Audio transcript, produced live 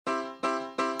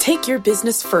Take your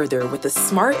business further with the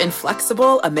smart and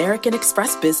flexible American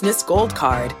Express Business Gold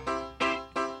Card.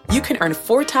 You can earn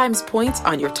 4 times points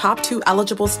on your top 2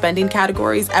 eligible spending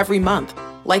categories every month,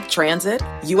 like transit,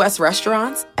 U.S.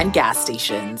 restaurants, and gas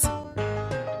stations.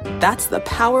 That's the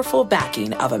powerful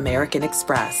backing of American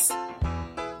Express.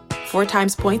 4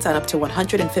 times points on up to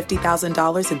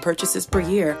 $150,000 in purchases per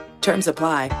year. Terms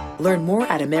apply. Learn more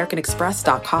at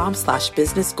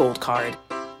americanexpress.com/businessgoldcard.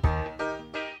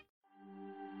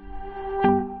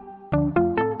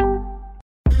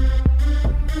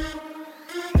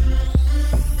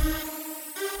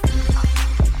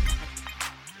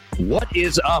 What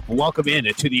is up? Welcome in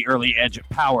to the Early Edge,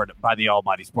 powered by the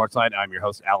Almighty Sportsline. I'm your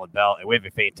host, Alan Bell, and we have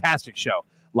a fantastic show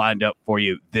lined up for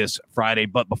you this Friday.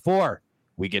 But before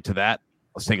we get to that,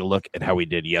 let's take a look at how we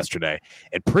did yesterday.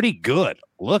 And pretty good.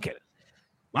 Look at it.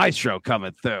 Maestro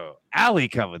coming through. Ali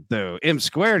coming through. M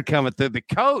Squared coming through. The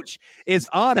coach is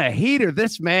on a heater.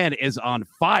 This man is on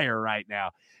fire right now.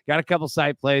 Got a couple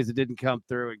side plays that didn't come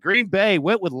through. And Green Bay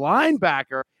went with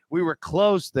linebacker. We were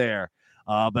close there.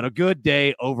 But a good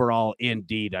day overall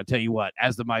indeed. I tell you what,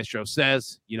 as the Maestro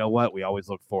says, you know what? We always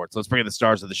look forward. So let's bring in the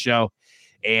stars of the show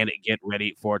and get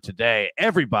ready for today.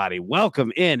 Everybody,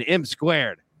 welcome in M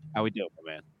Squared. How we doing,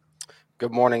 my man?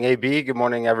 Good morning, AB. Good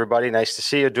morning, everybody. Nice to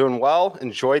see you. Doing well.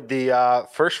 Enjoyed the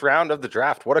first round of the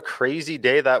draft. What a crazy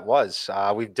day that was.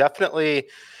 We've definitely,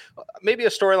 maybe a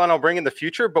storyline I'll bring in the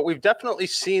future, but we've definitely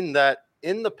seen that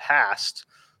in the past,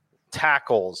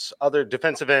 tackles, other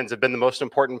defensive ends have been the most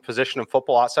important position in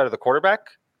football outside of the quarterback.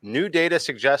 New data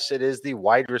suggests it is the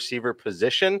wide receiver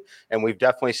position, and we've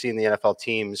definitely seen the NFL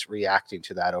teams reacting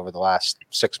to that over the last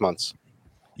 6 months.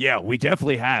 Yeah, we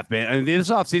definitely have, man. I mean, this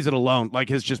offseason alone,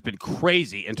 has just been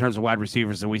crazy in terms of wide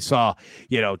receivers. And we saw,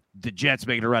 the Jets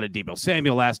making a run at Deebo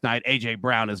Samuel last night. A.J.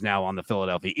 Brown is now on the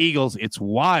Philadelphia Eagles. It's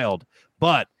wild,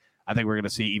 but I think we're going to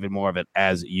see even more of it,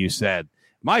 as you said.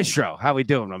 Maestro, how we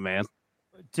doing, my man?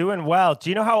 Doing well. Do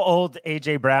you know how old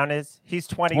A.J. Brown is? He's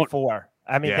 24.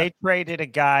 I mean, They traded a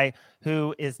guy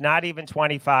who is not even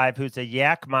 25, who's a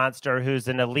yak monster, who's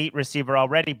an elite receiver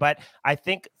already. But I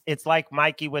think it's like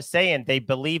Mikey was saying, they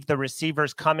believe the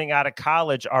receivers coming out of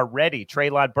college are ready.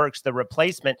 Treylon Burks, the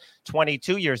replacement,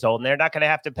 22 years old, and they're not going to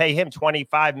have to pay him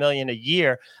 $25 million a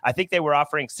year. I think they were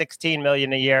offering $16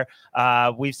 million a year.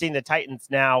 We've seen the Titans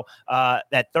now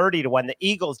at 30-1, the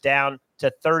Eagles down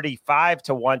to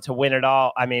 35-1 to win it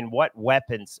all. I mean, what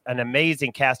weapons, an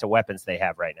amazing cast of weapons they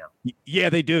have right now. Yeah,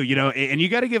 they do, and you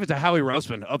got to give it to Howie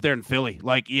Roseman up there in Philly.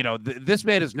 This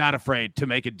man is not afraid to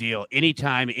make a deal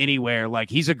anytime, anywhere.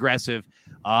 He's aggressive.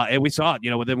 And we saw it,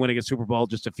 with them winning a Super Bowl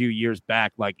just a few years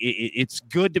back. It's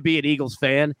good to be an Eagles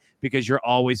fan because you're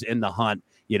always in the hunt,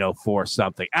 for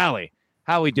something. Allie,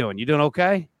 how are we doing? You doing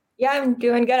okay? Yeah, I'm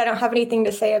doing good. I don't have anything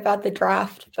to say about the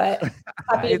draft, but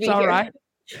happy to it's be all here. Right.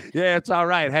 Yeah, it's all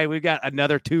right. Hey, we've got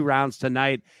another 2 rounds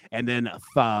tonight, and then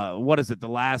the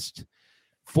last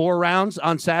 4 rounds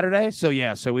on Saturday? So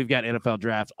we've got NFL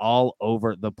drafts all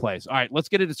over the place. All right, let's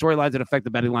get into storylines that affect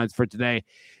the betting lines for today.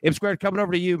 M Squared, coming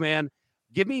over to you, man.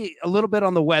 Give me a little bit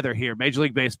on the weather here, Major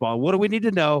League Baseball. What do we need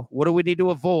to know? What do we need to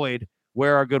avoid?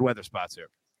 Where are good weather spots here?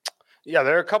 Yeah,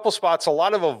 there are a couple spots, a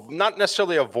lot of not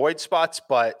necessarily avoid spots,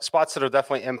 but spots that will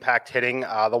definitely impact hitting.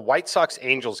 The White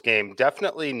Sox-Angels game,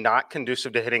 definitely not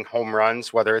conducive to hitting home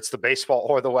runs, whether it's the baseball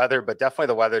or the weather, but definitely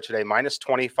the weather today. Minus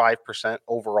 25%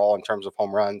 overall in terms of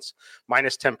home runs,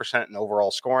 minus 10% in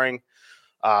overall scoring,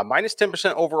 minus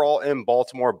 10% overall in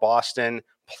Baltimore, Boston,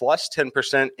 plus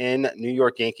 10% in New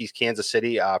York Yankees, Kansas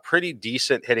City. Pretty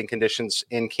decent hitting conditions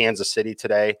in Kansas City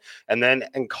today. And then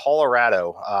in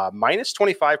Colorado, minus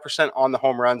 25% on the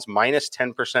home runs, minus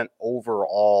 10%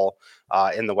 overall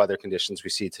in the weather conditions we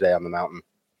see today on the mountain.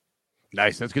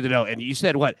 Nice. That's good to know. And you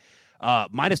said what?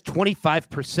 Minus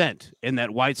 25% in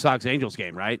that White Sox-Angels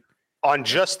game, right? On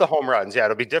just the home runs. Yeah,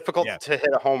 it'll be difficult to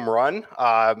hit a home run.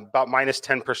 About minus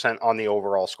 10% on the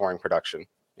overall scoring production.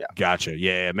 Yeah. Gotcha.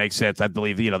 Yeah, it makes sense. I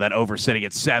believe, that over sitting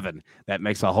at 7, that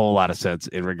makes a whole lot of sense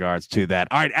in regards to that.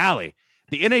 All right, Allie,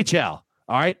 the NHL.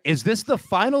 All right. Is this the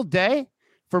final day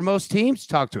for most teams?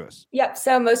 Talk to us. Yep.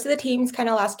 So most of the teams kind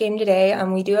of last game today.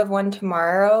 We do have one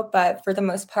tomorrow, but for the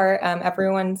most part,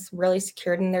 everyone's really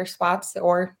secured in their spots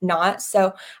or not.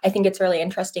 So I think it's really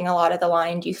interesting. A lot of the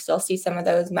lines, you still see some of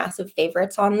those massive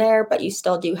favorites on there, but you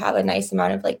still do have a nice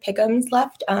amount of pick'ems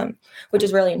left, which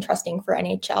is really interesting for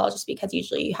NHL just because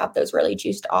usually you have those really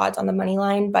juiced odds on the money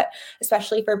line. But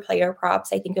especially for player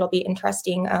props, I think it'll be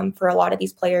interesting for a lot of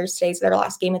these players. Today's their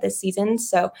last game of the season.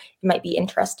 So it might be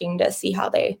interesting to see how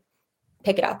they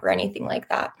pick it up or anything like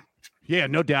that. Yeah,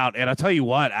 no doubt. And I'll tell you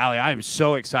what, Allie, I am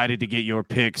so excited to get your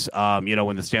picks,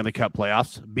 when the Stanley Cup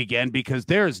playoffs begin, because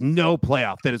there is no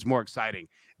playoff that is more exciting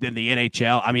than the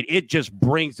NHL. I mean, it just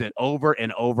brings it over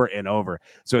and over and over.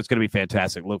 So it's going to be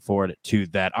fantastic. Look forward to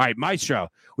that. All right, Maestro,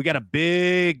 we got a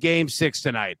big Game 6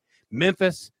 tonight.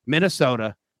 Memphis,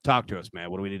 Minnesota. Talk to us, man.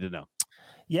 What do we need to know?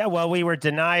 Yeah, well, we were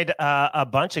denied a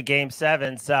bunch of Game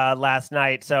 7s last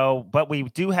night. But we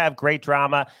do have great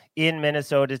drama in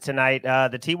Minnesota tonight.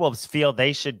 The T-Wolves feel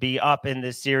they should be up in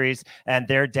this series, and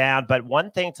they're down. But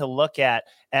one thing to look at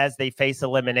as they face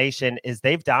elimination is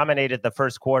they've dominated the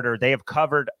first quarter. They have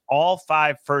covered all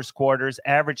 5 first quarters,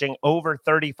 averaging over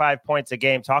 35 points a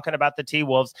game. Talking about the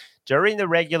T-Wolves, during the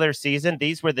regular season,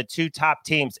 these were the 2 top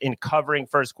teams in covering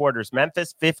first quarters.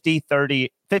 Memphis, 50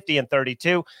 and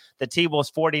 32. The T-Wolves,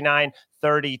 49,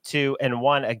 32 and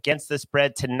 1 against the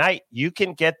spread. Tonight, you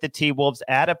can get the T-Wolves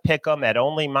at a pick'em at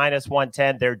only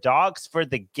 -110. They're dogs for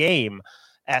the game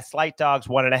at slight dogs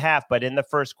 1.5, but in the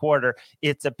first quarter,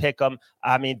 it's a pick'em.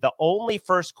 I mean, the only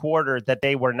first quarter that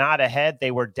they were not ahead, they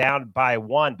were down by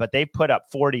 1, but they put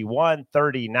up 41,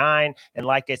 39, and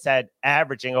like I said,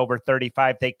 averaging over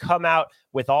 35. They come out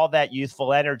with all that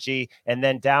youthful energy, and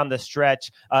then down the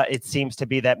stretch, it seems to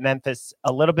be that Memphis,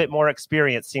 a little bit more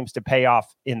experience, seems to pay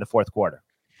off in the fourth quarter.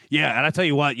 Yeah, and I tell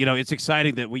you what, it's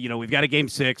exciting that we've got a Game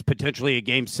 6, potentially a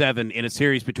Game 7 in a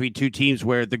series between 2 teams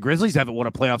where the Grizzlies haven't won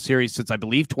a playoff series since, I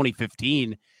believe,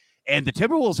 2015, and the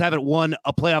Timberwolves haven't won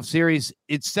a playoff series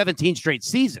in 17 straight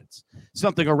seasons,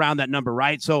 something around that number,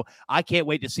 right? So I can't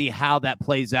wait to see how that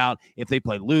plays out, if they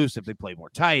play loose, if they play more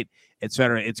tight, et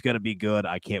cetera. It's going to be good.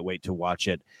 I can't wait to watch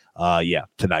it,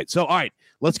 tonight. So, all right,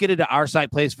 let's get into our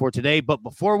side plays for today, but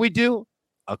before we do,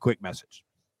 a quick message.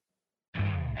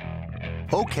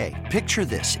 Okay, picture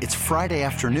this. It's Friday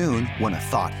afternoon when a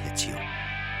thought hits you.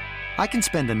 I can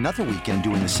spend another weekend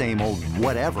doing the same old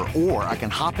whatever, or I can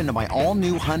hop into my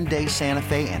all-new Hyundai Santa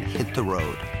Fe and hit the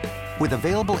road. With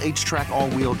available H-Track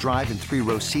all-wheel drive and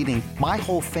 3-row seating, my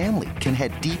whole family can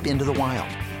head deep into the wild.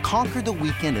 Conquer the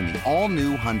weekend in the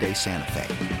all-new Hyundai Santa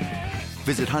Fe.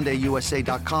 Visit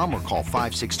HyundaiUSA.com or call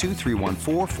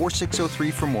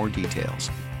 562-314-4603 for more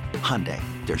details. Hyundai,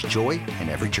 there's joy in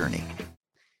every journey.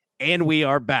 And we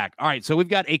are back. All right, so we've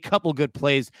got a couple good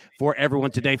plays for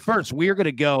everyone today. First, we are going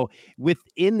to go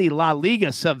within the La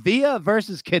Liga, Sevilla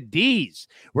versus Cadiz.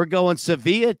 We're going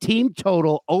Sevilla team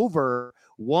total over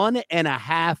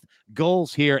 1.5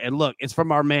 goals here. And look, it's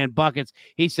from our man Buckets.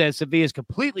 He says Sevilla's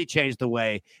completely changed the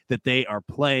way that they are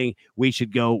playing. We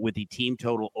should go with the team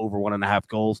total over 1.5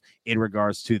 goals in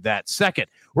regards to that. Second,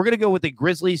 we're going to go with the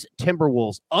Grizzlies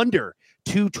Timberwolves under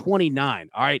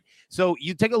 229. All right. So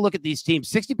you take a look at these teams.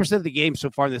 60% of the games so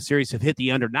far in this series have hit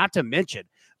the under, not to mention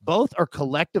both are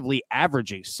collectively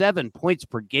averaging 7 points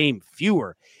per game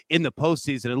fewer in the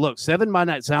postseason. And look, 7 might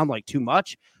not sound like too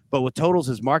much, but with totals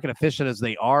as market efficient as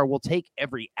they are, we'll take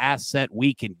every asset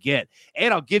we can get.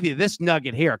 And I'll give you this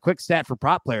nugget here, a quick stat for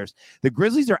prop players. The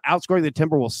Grizzlies are outscoring the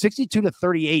Timberwolves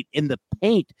 62-38 in the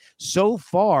paint so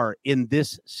far in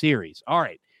this series. All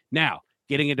right. Now,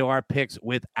 getting into our picks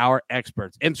with our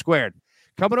experts. M Squared,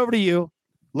 coming over to you.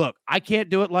 Look, I can't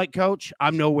do it like Coach.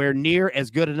 I'm nowhere near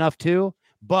as good enough to,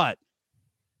 but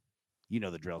you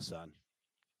know the drill, son.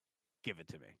 Give it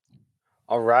to me.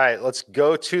 All right, let's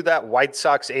go to that White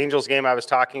Sox-Angels game I was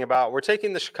talking about. We're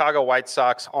taking the Chicago White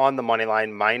Sox on the money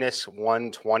line,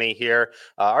 -120 here.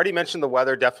 Already mentioned the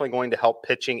weather, definitely going to help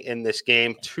pitching in this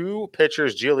game. 2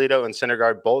 pitchers, Giolito and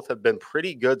Syndergaard, both have been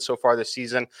pretty good so far this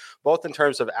season, both in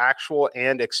terms of actual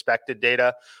and expected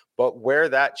data. But where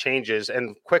that changes,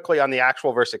 and quickly on the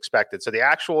actual versus expected. So the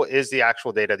actual is the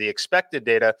actual data. The expected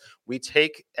data, we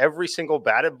take every single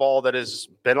batted ball that has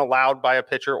been allowed by a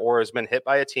pitcher or has been hit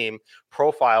by a team,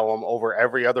 profile them over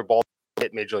every other ball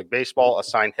hit Major League Baseball,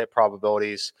 assign hit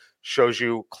probabilities, shows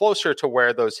you closer to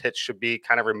where those hits should be,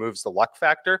 kind of removes the luck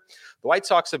factor. The White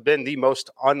Sox have been the most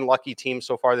unlucky team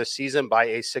so far this season by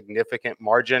a significant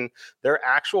margin. Their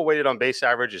actual weighted on base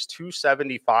average is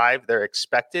 275. Their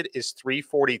expected is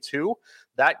 342.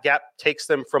 That gap takes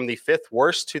them from the 5th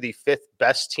worst to the 5th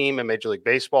best team in Major League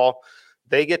Baseball.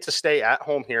 They get to stay at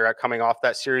home here coming off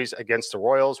that series against the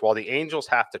Royals, while the Angels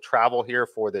have to travel here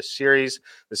for this series.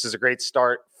 This is a great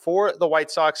start for the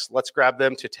White Sox. Let's grab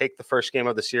them to take the first game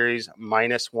of the series,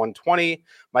 -120.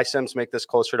 My Sims make this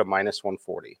closer to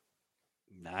 -140.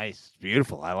 Nice.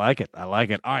 Beautiful. I like it. All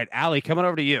right, Allie, coming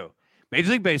over to you.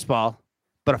 Major League Baseball,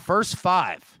 but a first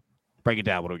 5. Break it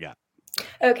down. What do we got?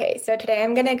 Okay, so today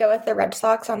I'm going to go with the Red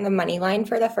Sox on the money line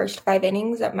for the first 5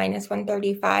 innings at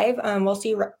 -135. We'll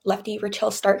see lefty Rich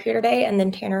Hill start here today, and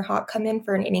then Tanner Houck come in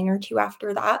for an inning or two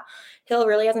after that. Hill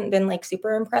really hasn't been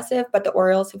super impressive, but the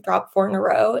Orioles have dropped 4 in a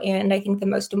row, and I think the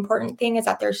most important thing is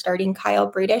that they're starting Kyle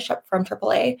Bradish up from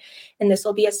AAA, and this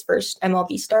will be his first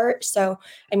MLB start. So,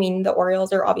 the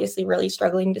Orioles are obviously really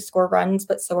struggling to score runs,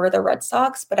 but so are the Red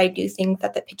Sox. But I do think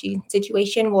that the pitching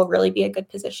situation will really be a good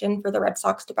position for the Red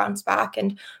Sox to bounce back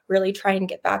and really try and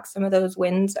get back some of those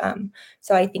wins.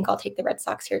 So I think I'll take the Red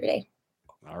Sox here today.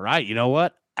 All right. You know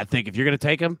what? I think if you're going to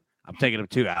take them, I'm taking them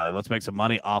too, Allie. Let's make some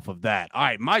money off of that. All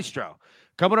right, Maestro,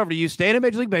 coming over to you. Staying in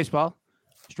Major League Baseball,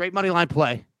 straight money line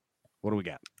play. What do we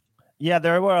got? Yeah,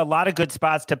 there were a lot of good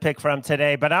spots to pick from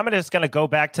today, but I'm just going to go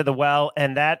back to the well,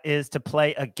 and that is to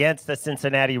play against the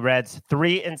Cincinnati Reds.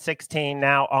 3-16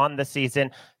 now on the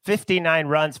season, 59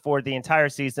 runs for the entire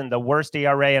season, the worst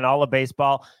ERA in all of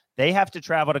baseball. They have to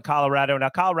travel to Colorado. Now,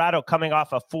 Colorado coming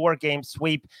off a 4-game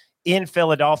sweep in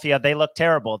Philadelphia. They look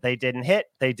terrible. They didn't hit.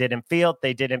 They didn't field.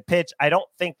 They didn't pitch. I don't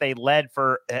think they led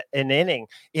for an inning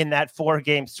in that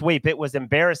 4-game sweep. It was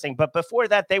embarrassing. But before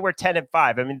that, they were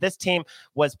 10-5. This team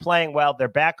was playing well. They're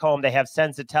back home. They have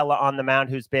Senzatella on the mound,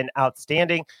 who's been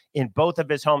outstanding in both of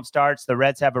his home starts. The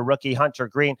Reds have a rookie, Hunter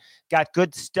Green. Got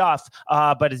good stuff,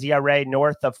 but his ERA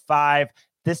north of 5.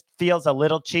 This feels a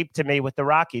little cheap to me with the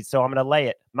Rockies, so I'm going to lay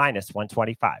it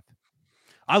 -125.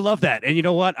 I love that. And you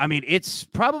know what? It's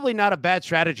probably not a bad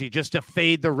strategy just to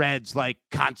fade the Reds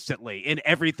constantly in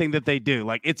everything that they do.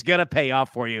 It's going to pay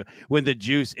off for you when the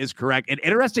juice is correct. An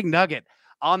interesting nugget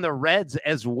on the Reds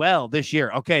as well this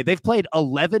year. Okay, they've played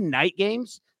 11 night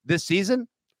games this season.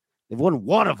 They've won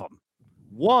one of them.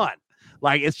 One.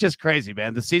 It's just crazy,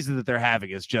 man. The season that they're having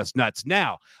is just nuts.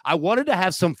 Now, I wanted to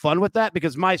have some fun with that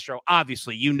because, Maestro,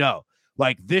 obviously,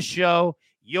 this show,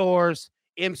 yours,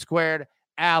 M Squared,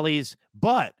 Allie's,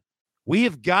 but we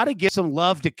have got to give some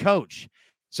love to Coach.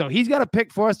 So he's got a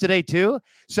pick for us today, too.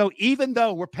 So even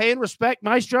though we're paying respect,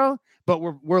 Maestro, but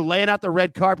we're laying out the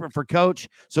red carpet for Coach.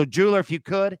 So, Jeweler, if you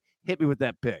could, hit me with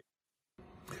that pick.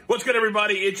 What's good,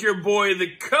 everybody? It's your boy,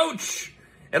 the Coach.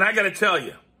 And I got to tell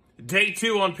you, Day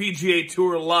 2 on PGA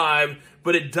Tour Live,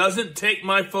 but it doesn't take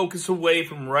my focus away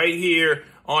from right here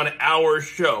on our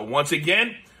show. Once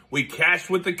again, we cashed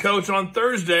with the Coach on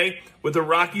Thursday with the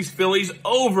Rockies-Phillies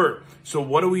over. So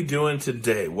what are we doing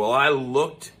today? Well, I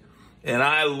looked, and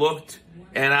I looked,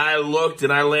 and I looked,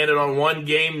 and I landed on one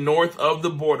game north of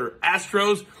the border.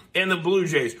 Astros and the Blue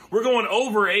Jays. We're going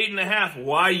over 8.5.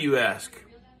 Why, you ask?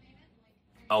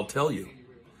 I'll tell you.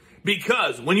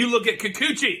 Because when you look at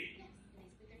Kikuchi,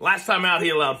 last time out, he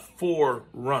allowed 4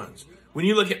 runs. When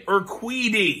you look at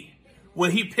Urquidy,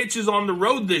 when he pitches on the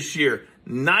road this year,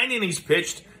 9 innings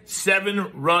pitched,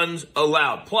 7 runs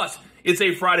allowed. Plus, it's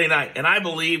a Friday night. And I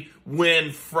believe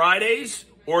when Fridays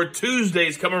or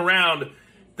Tuesdays come around,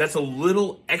 that's a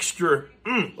little extra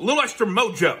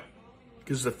mojo.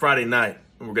 Because it's a Friday night,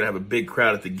 and we're going to have a big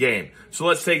crowd at the game. So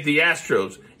let's take the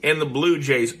Astros and the Blue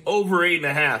Jays over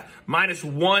 8.5,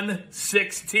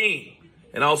 -116.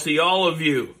 And I'll see all of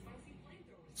you.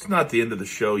 It's not the end of the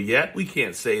show yet. We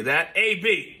can't say that.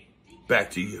 AB,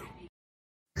 back to you.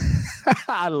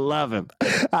 I love him.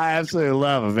 I absolutely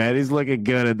love him, man. He's looking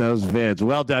good in those vids.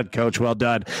 Well done, Coach. Well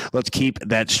done. Let's keep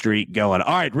that streak going.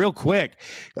 All right, real quick.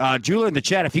 Jeweler in the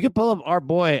chat, if you could pull up our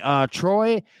boy,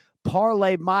 Troy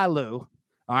Parlay Mailu. All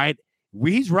right.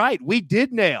 He's right. We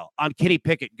did nail on Kenny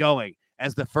Pickett going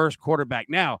as the first quarterback.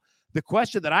 Now, the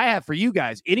question that I have for you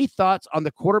guys, any thoughts on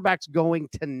the quarterbacks going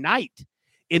tonight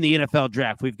in the NFL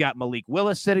draft? We've got Malik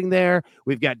Willis sitting there.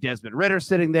 We've got Desmond Ridder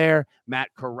sitting there,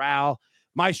 Matt Corral.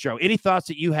 Maestro, any thoughts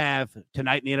that you have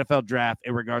tonight in the NFL draft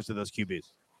in regards to those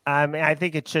QBs? I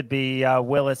think it should be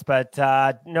Willis, but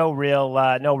no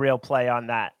real play on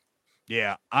that.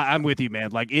 Yeah, I'm with you,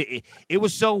 man. It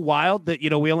was so wild that,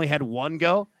 we only had one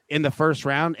go in the first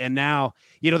round. And now,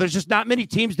 there's just not many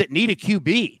teams that need a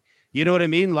QB. You know what I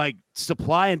mean?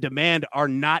 Supply and demand are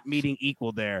not meeting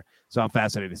equal there. So I'm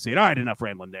fascinated to see it. All right, enough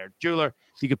rambling there. Jeweler,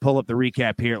 if you could pull up the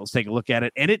recap here, let's take a look at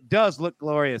it. And it does look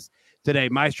glorious today.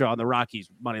 Maestro on the Rockies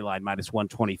money line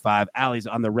 -125. Allie's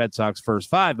on the Red Sox first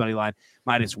 5 money line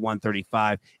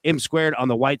 -135. M Squared on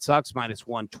the White Sox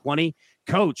 -120.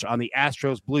 Coach on the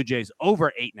Astros Blue Jays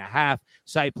over 8.5.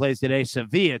 Site plays today.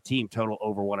 Sevilla team total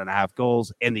over 1.5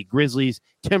 goals. And the Grizzlies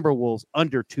Timberwolves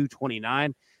under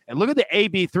 229. And look at the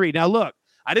AB3. Now, look,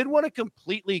 I didn't want to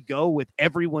completely go with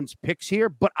everyone's picks here,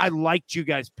 but I liked you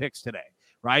guys' picks today,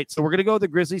 right? So we're going to go with the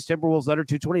Grizzlies, Timberwolves under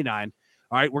 229.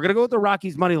 All right, we're going to go with the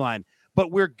Rockies money line,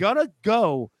 but we're going to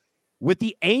go with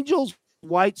the Angels,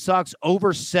 White Sox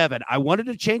over 7. I wanted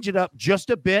to change it up just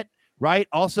a bit, right?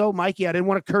 Also, Mikey, I didn't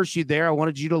want to curse you there. I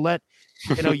wanted you to let,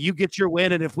 you get your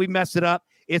win. And if we mess it up,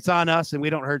 it's on us and we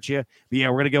don't hurt you. But yeah,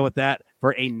 we're going to go with that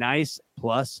for a nice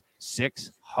plus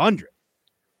 600.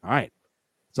 All right.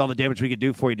 That's all the damage we could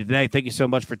do for you today. Thank you so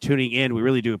much for tuning in. We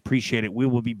really do appreciate it. We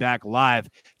will be back live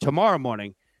tomorrow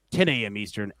morning, 10 a.m.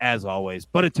 Eastern, as always.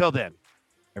 But until then,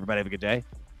 everybody have a good day.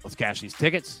 Let's cash these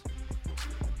tickets.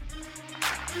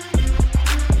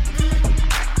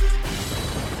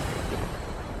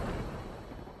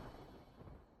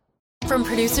 From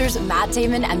producers Matt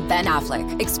Damon and Ben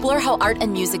Affleck, explore how art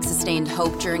and music sustained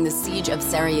hope during the siege of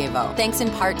Sarajevo, thanks in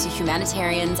part to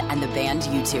humanitarians and the band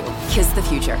U2. Kiss the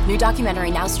Future. New documentary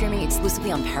now streaming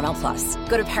exclusively on Paramount+.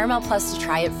 Go to Paramount+ to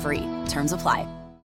try it free. Terms apply.